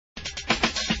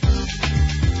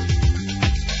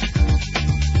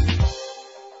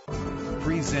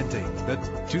Presenting the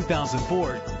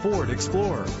 2004 Ford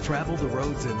Explorer. Travel the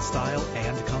roads in style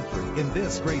and comfort in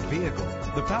this great vehicle.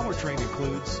 The powertrain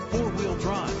includes four-wheel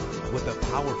drive with a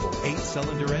powerful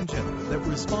 8-cylinder engine that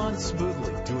responds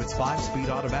smoothly to its 5-speed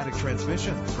automatic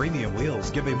transmission. Premium wheels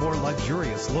give a more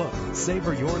luxurious look.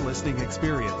 Savor your listening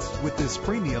experience with this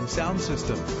premium sound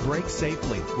system. Brake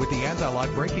safely with the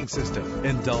anti-lock braking system.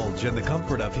 Indulge in the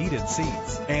comfort of heated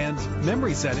seats. And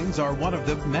memory settings are one of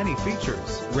the many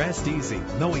features. Rest easy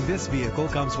knowing this vehicle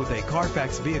comes with a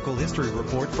Carfax Vehicle History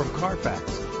Report from Carfax,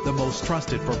 the most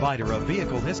trusted provider of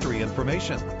vehicle history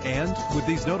information. And with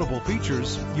these notable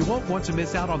features, you won't want to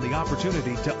miss out on the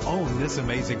opportunity to own this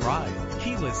amazing ride.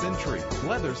 Keyless entry,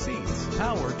 leather seats,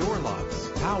 power door locks,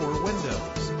 power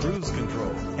windows, cruise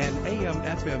control, and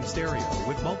AM/FM stereo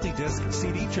with multi-disc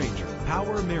CD changer,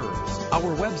 power mirrors.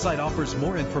 Our website offers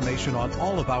more information on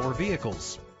all of our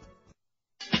vehicles.